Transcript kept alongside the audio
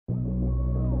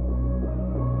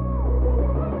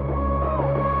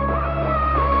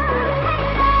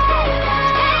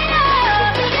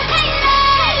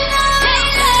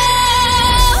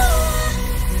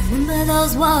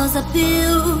those walls are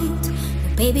built,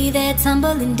 well, baby, they're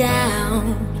tumbling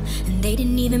down. And they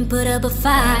didn't even put up a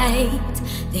fight,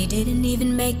 they didn't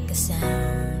even make a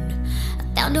sound.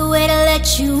 I found a way to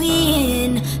let you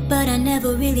in, but I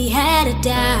never really had a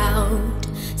doubt.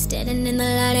 Standing in the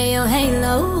light of your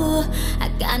halo, I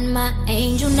got my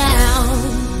angel now.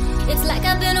 It's like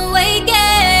I've been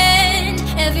awakened.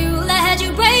 Every rule I had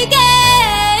you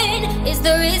breaking is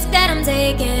the risk that I'm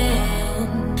taking.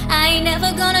 I ain't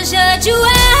never gonna shut you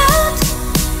out.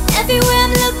 Everywhere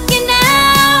I'm looking,